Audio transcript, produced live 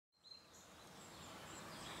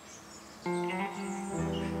I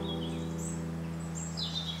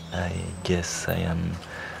guess I am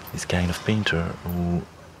this kind of painter who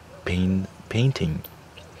painting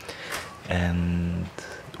and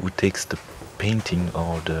who takes the painting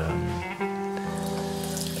or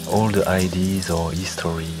all the ideas or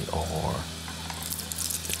history or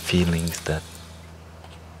feelings that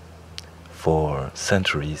for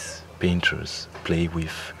centuries painters play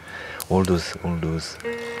with, all those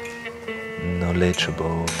knowledge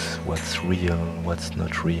about what's real, what's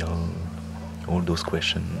not real. All those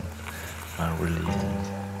questions are really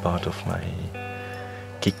part of my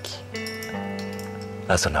kick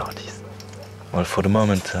as an artist. Well, for the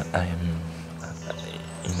moment I am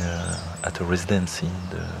at a residency in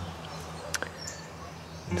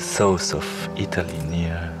the south of Italy,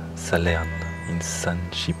 near Salerno, in San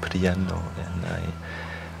Cipriano, and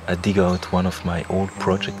I dig out one of my old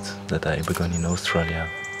projects that I began in Australia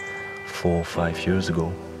 4 or 5 years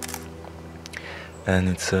ago. And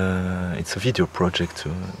it's a video project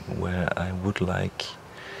where I would like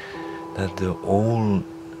that the whole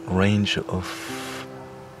range of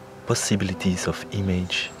possibilities of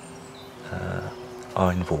image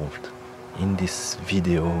are involved. In this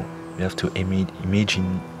video you have to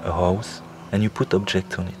imagine a house and you put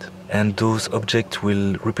objects on it. And those objects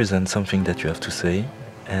will represent something that you have to say,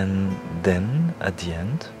 and then at the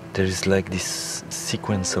end there is like this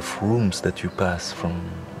sequence of rooms that you pass from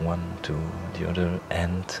one to the other,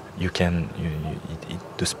 and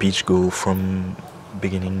the speech go from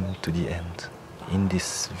beginning to the end. In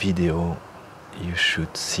this video you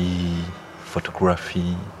should see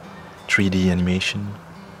photography, 3D animation,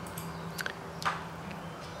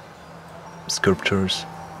 sculptures,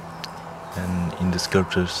 and in the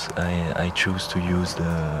sculptures I choose to use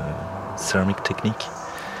the ceramic technique,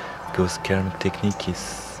 because ceramic technique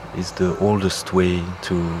is the oldest way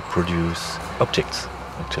to produce objects,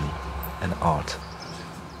 actually, and art.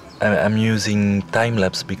 I'm using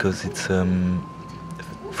time-lapse because it's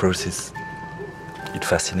first it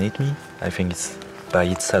fascinates me. I think it's by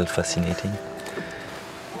itself fascinating.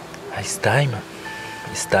 It's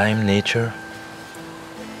time, nature.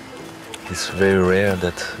 It's very rare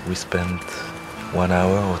that we spend 1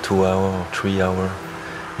 hour or 2 hours or 3 hours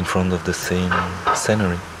in front of the same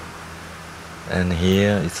scenery. And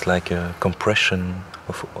here it's like a compression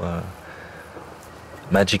of a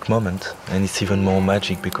magic moment, and it's even more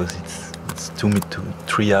magic because it's 2 to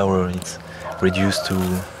 3 hours. It's reduced to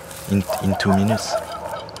in 2 minutes.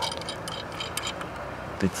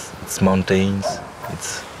 It's mountains,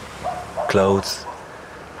 it's clouds.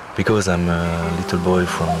 Because I'm a little boy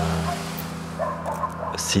from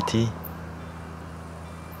a city,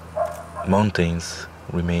 mountains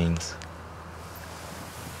remain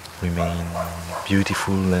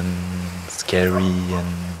beautiful and scary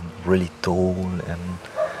and really tall and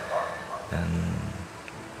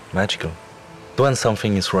magical. When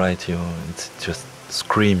something is right, it's just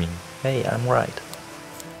screaming, "Hey, I'm right!"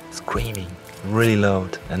 Screaming really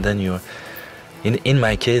loud, and then you're. In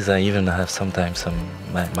my case, I even have sometimes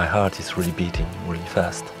my heart is really beating really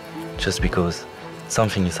fast, just because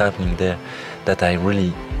something is happening there that I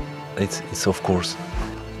really. It's of course.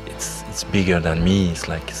 It's bigger than me. It's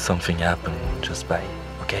like something happened just by,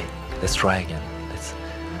 okay, let's try again.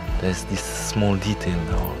 There's this small detail,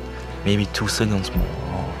 or maybe 2 seconds more,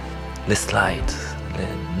 or let's slide,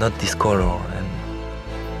 not this color, and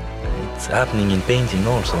it's happening in painting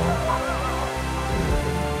also.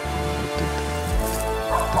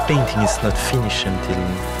 The painting is not finished until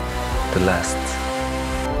the last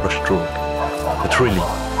brush stroke, but really,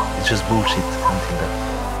 it's just bullshit until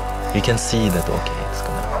that. You can see that, okay, it's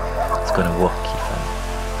gonna work if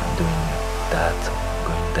I'm doing that,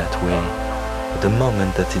 going that way. But the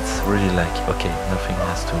moment that it's really like, okay, nothing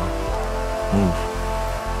has to move,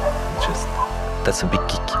 that's a big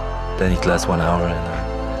kick. Then it lasts 1 hour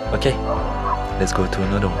and okay, let's go to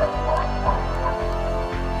another one.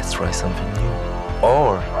 Let's try something new.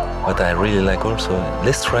 Or, what I really like also,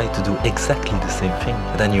 let's try to do exactly the same thing,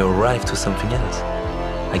 and then you arrive to something else.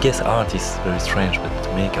 I guess art is very strange, but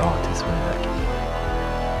to make art is really like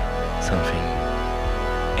something,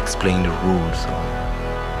 explain the rules, or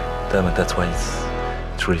that's why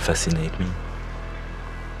it really fascinates me.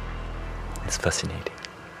 It's fascinating.